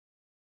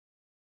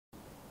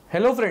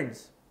Hello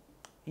friends,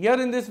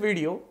 here in this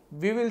video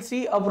we will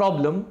see a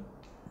problem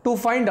to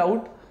find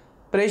out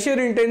pressure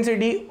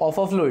intensity of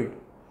a fluid.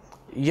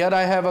 Here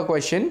I have a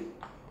question.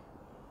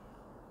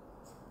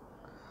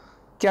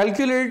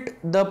 Calculate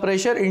the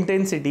pressure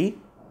intensity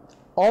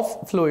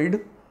of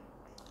fluid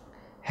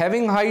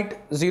having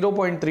height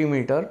 0.3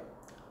 meter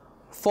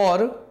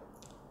for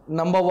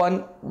number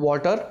 1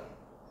 water,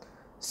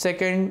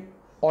 second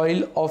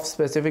oil of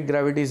specific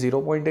gravity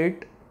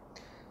 0.8,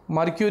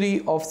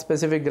 mercury of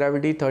specific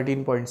gravity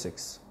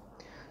 13.6.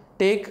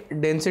 Take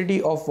density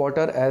of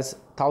water as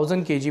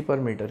 1000 kg per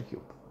meter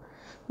cube.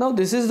 Now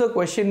this is the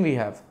question we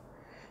have,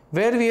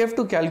 where we have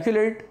to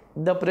calculate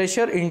the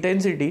pressure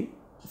intensity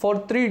for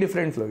 3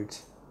 different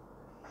fluids.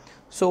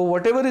 So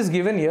whatever is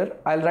given here,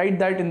 I'll write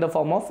that in the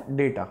form of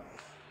data.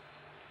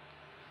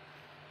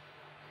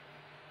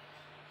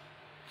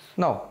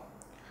 Now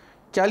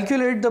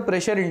calculate the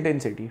pressure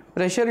intensity.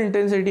 Pressure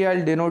intensity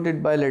I'll denote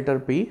it by letter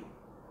P,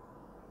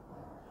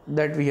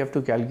 that we have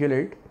to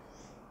calculate,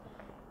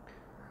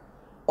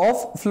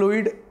 of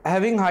fluid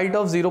having height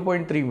of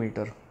 0.3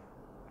 meter.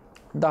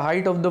 The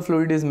height of the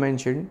fluid is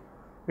mentioned,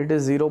 it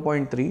is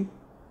 0.3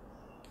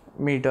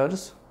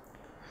 meters.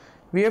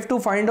 We have to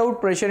find out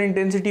pressure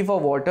intensity for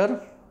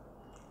water,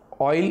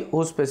 oil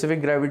whose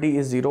specific gravity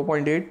is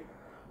 0.8.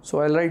 So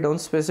I'll write down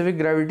specific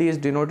gravity is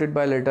denoted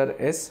by letter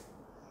S.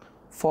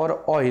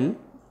 For oil,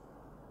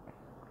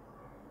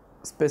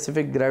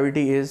 specific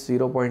gravity is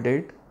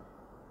 0.8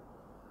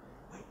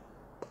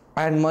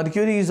 and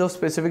mercury is of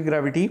specific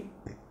gravity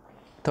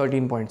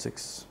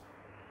 13.6.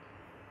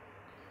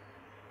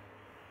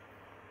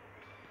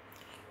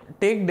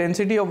 Take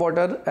density of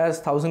water as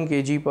 1000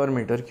 kg per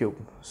meter cube.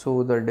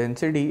 So the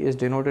density is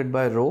denoted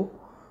by rho.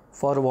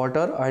 For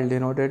water, I'll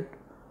denote it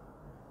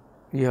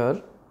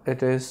here,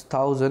 it is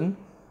 1000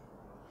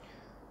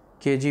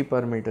 kg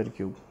per meter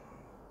cube.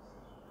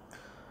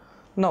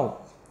 Now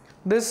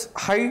this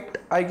height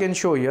I can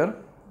show here.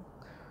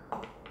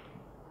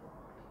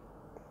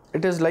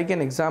 It is like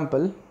an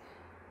example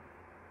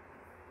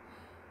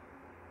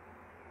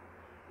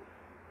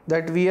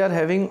that we are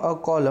having a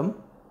column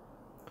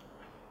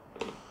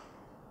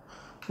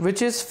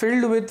which is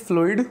filled with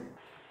fluid,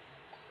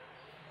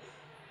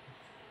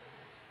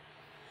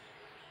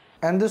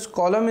 and this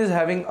column is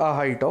having a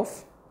height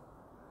of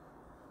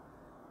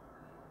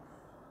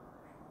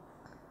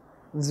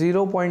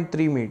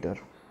 0.3 meter.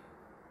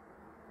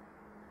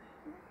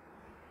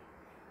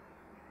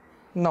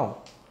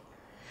 Now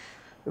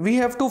we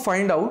have to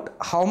find out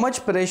how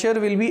much pressure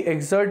will be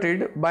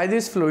exerted by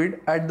this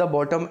fluid at the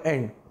bottom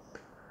end,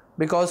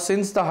 because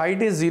since the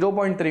height is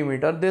 0.3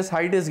 meter, this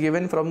height is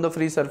given from the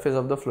free surface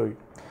of the fluid,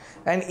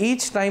 and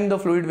each time the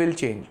fluid will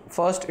change.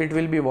 First it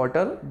will be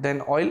water,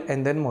 then oil,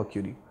 and then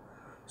mercury.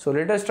 So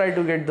let us try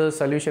to get the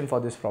solution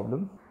for this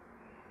problem.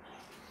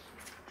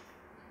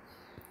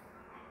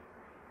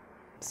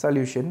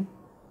 Solution: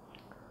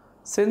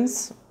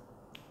 since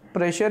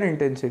pressure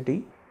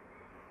intensity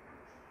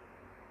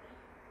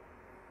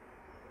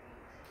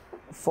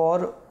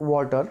for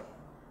water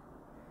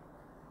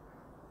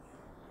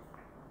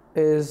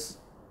is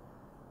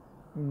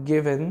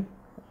given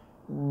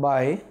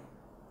by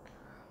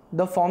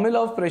the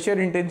formula of pressure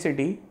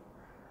intensity,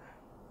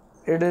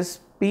 it is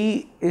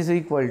P is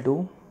equal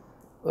to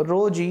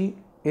rho G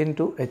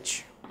into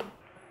H.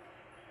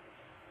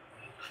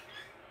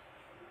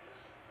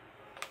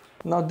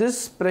 Now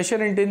this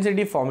pressure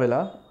intensity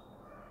formula,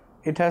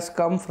 it has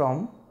come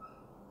from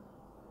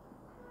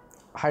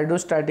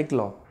hydrostatic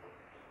law.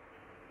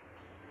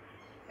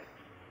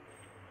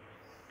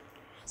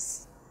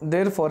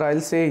 Therefore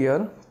I'll say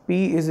here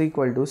P is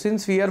equal to,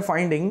 since we are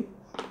finding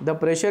the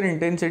pressure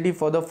intensity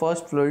for the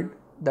first fluid,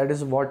 that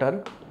is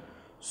water,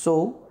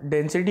 so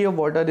density of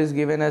water is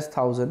given as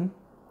 1000,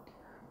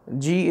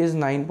 G is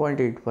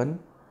 9.81,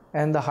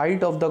 and the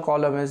height of the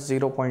column is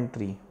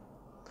 0.3.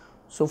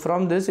 So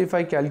from this, if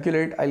I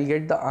calculate, I'll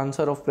get the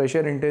answer of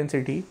pressure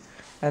intensity,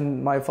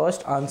 and my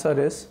first answer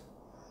is,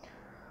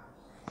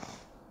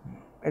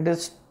 it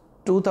is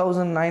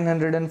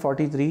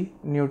 2943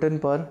 Newton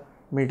per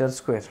meter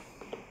square.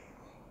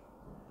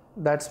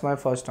 That's my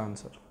first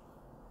answer.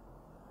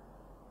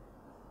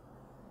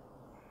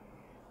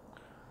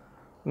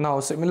 Now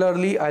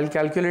similarly, I'll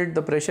calculate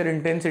the pressure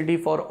intensity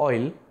for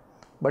oil,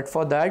 but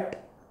for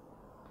that,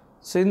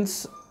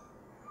 since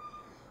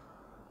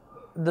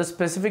the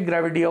specific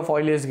gravity of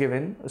oil is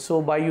given,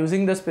 so by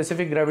using the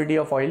specific gravity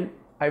of oil,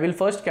 I will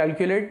first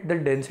calculate the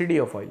density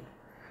of oil.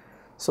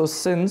 So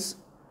since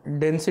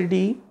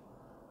density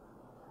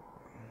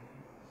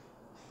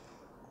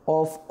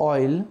of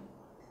oil,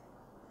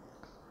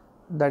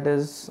 that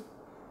is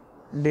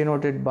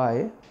denoted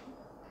by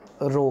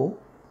rho,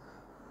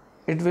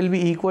 it will be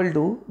equal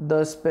to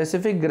the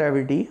specific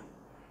gravity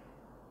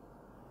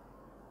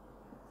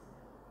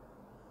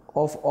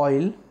of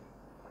oil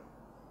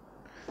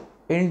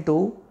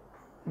into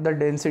the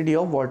density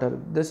of water.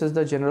 This is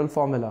the general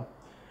formula.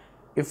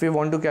 If we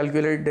want to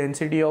calculate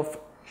density of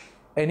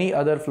any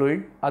other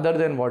fluid other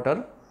than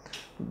water,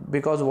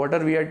 because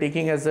water we are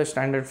taking as the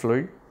standard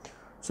fluid,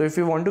 So if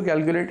we want to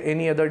calculate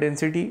any other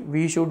density,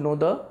 we should know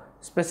the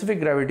specific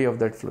gravity of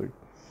that fluid.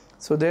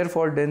 So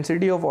therefore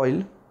density of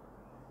oil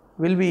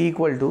will be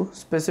equal to,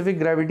 specific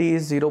gravity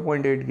is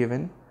 0.8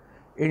 given,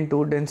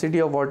 into density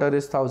of water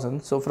is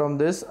 1000. So from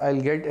this I'll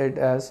get it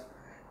as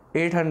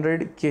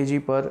 800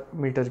 kg per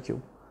meter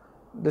cube.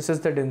 This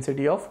is the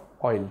density of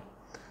oil.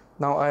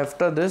 Now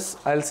after this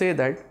I'll say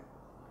that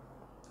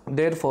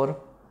therefore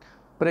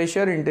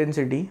pressure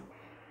intensity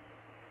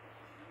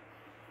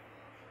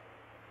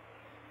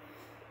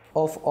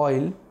of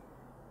oil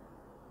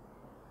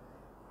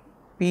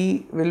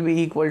P will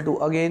be equal to,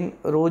 again,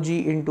 rho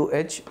g into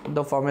H,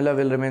 the formula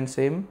will remain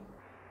same.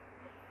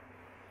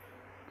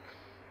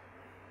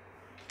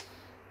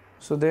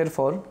 So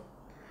therefore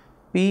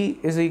P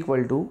is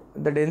equal to,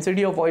 the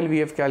density of oil we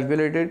have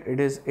calculated, it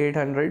is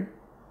 800,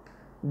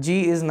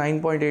 G is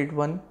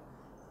 9.81,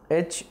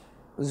 H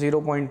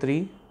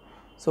 0.3.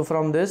 So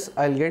from this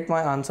I'll get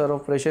my answer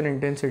of pressure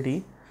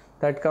intensity,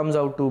 that comes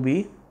out to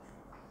be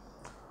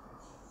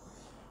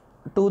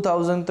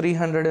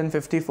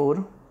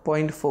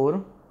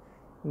 2354.4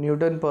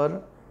 Newton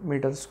per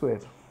meter square.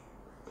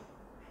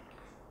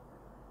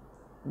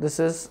 This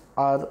is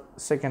our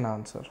second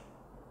answer.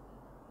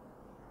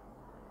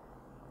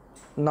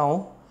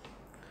 Now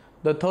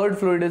the third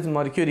fluid is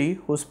mercury,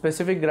 whose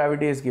specific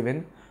gravity is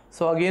given.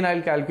 So again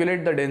I'll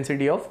calculate the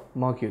density of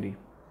mercury.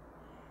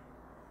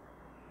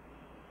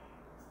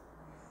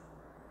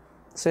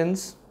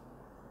 Since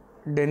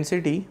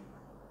density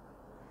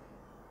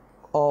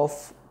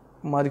of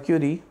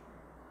mercury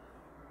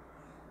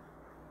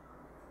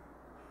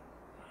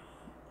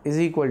is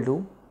equal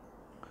to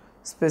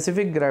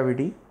specific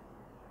gravity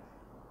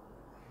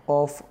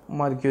of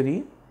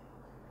mercury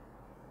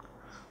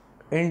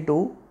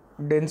into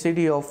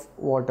density of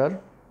water.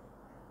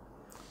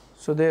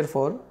 So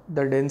therefore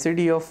the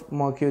density of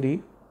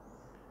mercury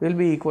will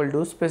be equal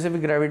to,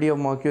 specific gravity of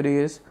mercury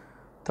is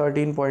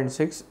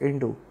 13.6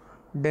 into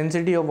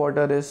density of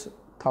water is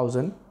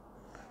 1000.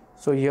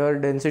 So here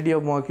density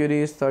of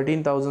mercury is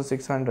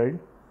 13,600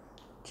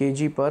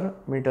 kg per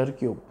meter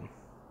cube.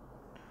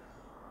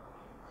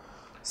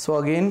 So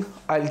again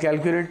I'll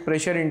calculate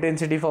pressure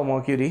intensity for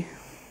mercury.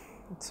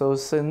 So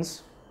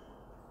since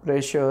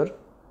pressure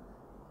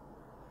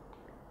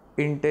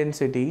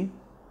intensity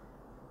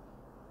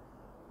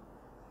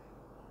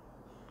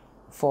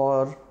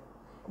for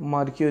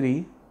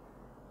mercury,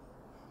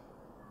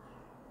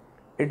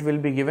 it will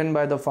be given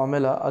by the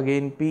formula,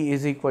 again P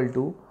is equal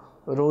to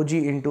rho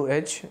g into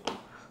H.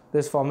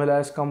 This formula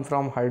has come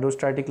from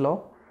hydrostatic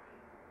law.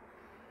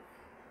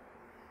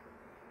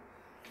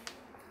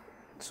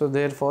 So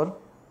therefore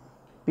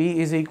P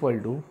is equal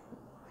to,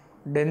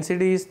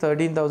 density is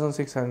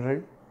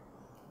 13,600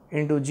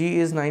 into G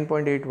is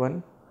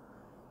 9.81,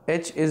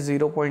 H is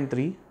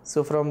 0.3.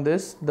 So from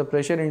this the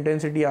pressure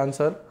intensity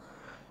answer,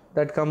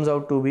 that comes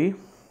out to be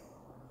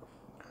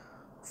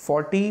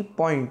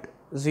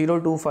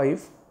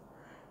 40.025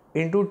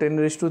 into 10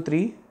 raised to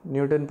 3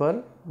 Newton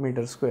per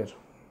meter square.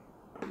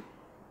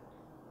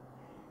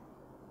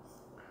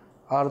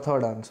 Our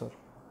third answer.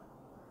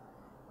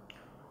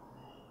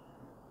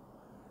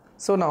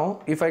 So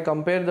now if I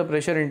compare the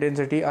pressure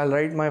intensity, I'll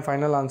write my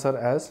final answer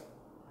as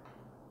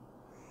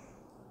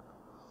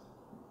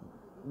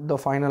the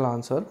final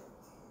answer.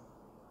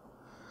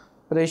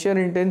 Pressure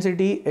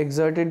intensity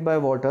exerted by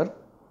water,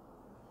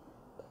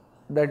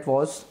 that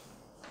was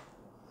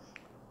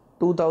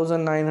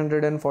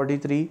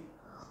 2943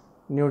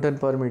 Newton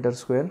per meter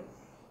square.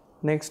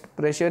 Next,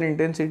 pressure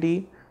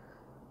intensity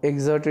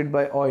exerted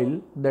by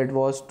oil, that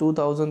was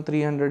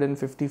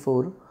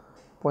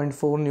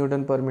 2354.4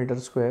 Newton per meter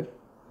square.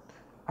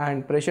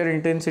 And pressure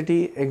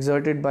intensity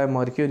exerted by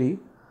mercury,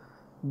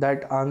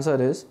 that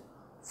answer is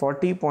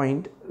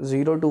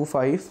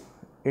 40.025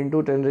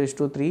 into 10 raised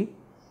to 3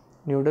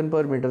 Newton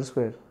per meter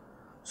square.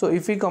 So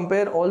if we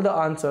compare all the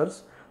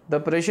answers, the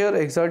pressure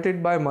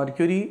exerted by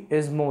mercury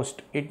is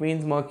most. It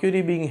means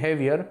mercury being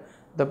heavier,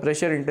 the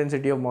pressure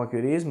intensity of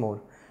mercury is more.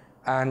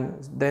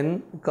 And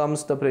then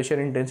comes the pressure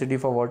intensity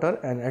for water,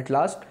 and at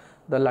last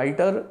the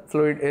lighter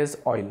fluid is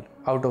oil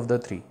out of the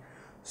three.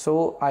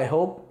 So I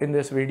hope in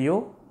this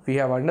video we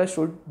have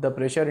understood the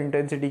pressure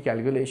intensity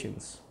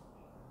calculations.